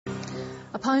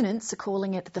Opponents are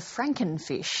calling it the franken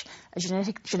fish, a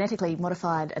genetically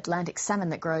modified Atlantic salmon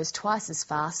that grows twice as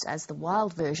fast as the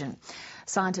wild version.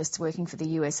 Scientists working for the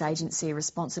US agency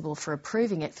responsible for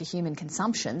approving it for human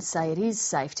consumption say it is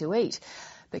safe to eat,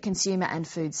 but consumer and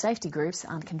food safety groups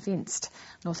aren't convinced.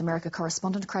 North America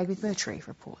correspondent Craig McMurtry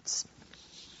reports.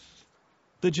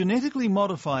 The genetically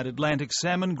modified Atlantic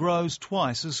salmon grows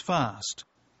twice as fast.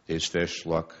 These fish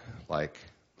look like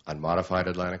unmodified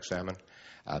Atlantic salmon.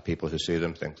 People who see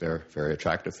them think they're very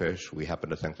attractive fish. We happen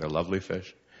to think they're lovely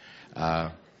fish.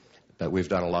 But we've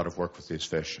done a lot of work with these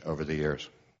fish over the years.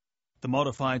 The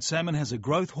modified salmon has a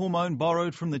growth hormone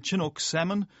borrowed from the Chinook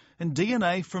salmon and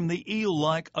DNA from the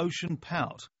eel-like ocean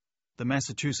pout. The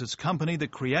Massachusetts company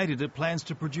that created it plans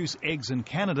to produce eggs in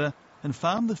Canada and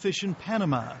farm the fish in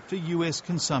Panama for US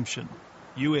consumption.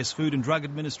 US Food and Drug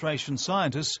Administration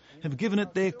scientists have given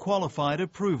it their qualified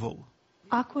approval.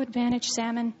 Aqua Advantage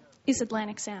salmon is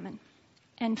Atlantic salmon,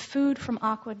 and food from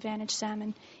Aqua Advantage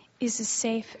salmon is as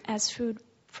safe as food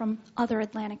from other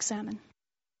Atlantic salmon.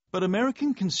 But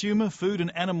American consumer, food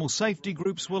and animal safety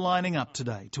groups were lining up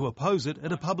today to oppose it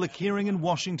at a public hearing in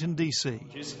Washington, D.C.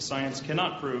 Science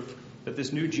cannot prove that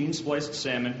this new gene-spliced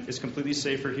salmon is completely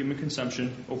safe for human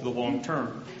consumption over the long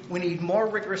term. We need more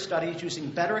rigorous studies using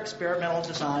better experimental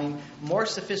design, more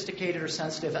sophisticated or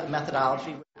sensitive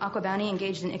methodology. Aqua Bounty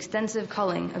engaged in extensive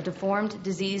culling of deformed,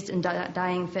 diseased, and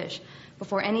dying fish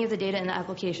before any of the data in the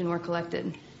application were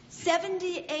collected.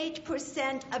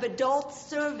 78% of adults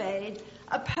surveyed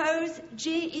oppose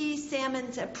GE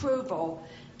salmon's approval.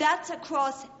 That's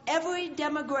across every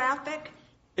demographic.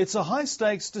 It's a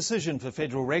high-stakes decision for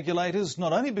federal regulators,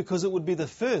 not only because it would be the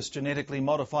first genetically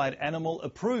modified animal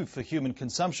approved for human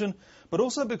consumption, but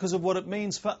also because of what it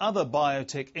means for other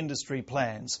biotech industry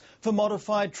plans, for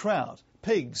modified trout,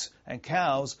 pigs and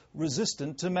cows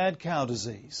resistant to mad cow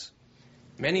disease.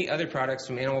 Many other products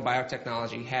from animal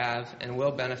biotechnology have and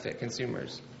will benefit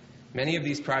consumers. Many of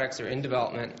these products are in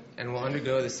development and will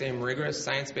undergo the same rigorous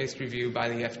science-based review by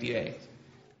the FDA.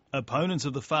 Opponents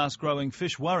of the fast-growing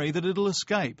fish worry that it'll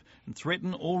escape and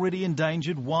threaten already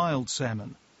endangered wild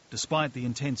salmon. Despite the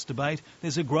intense debate,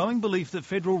 there's a growing belief that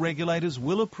federal regulators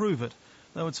will approve it,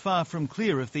 though it's far from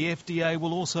clear if the FDA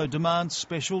will also demand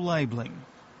special labelling.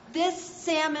 This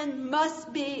salmon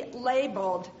must be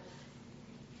labeled.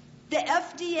 The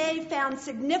FDA found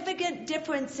significant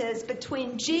differences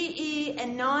between GE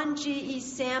and non-GE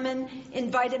salmon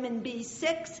in vitamin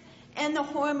B6 and the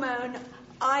hormone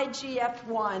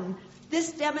IGF-1.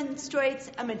 This demonstrates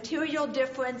a material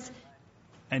difference.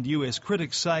 And US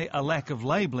critics say a lack of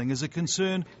labelling is a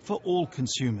concern for all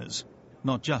consumers,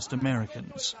 not just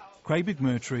Americans. Craig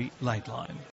McMurtry, Lateline.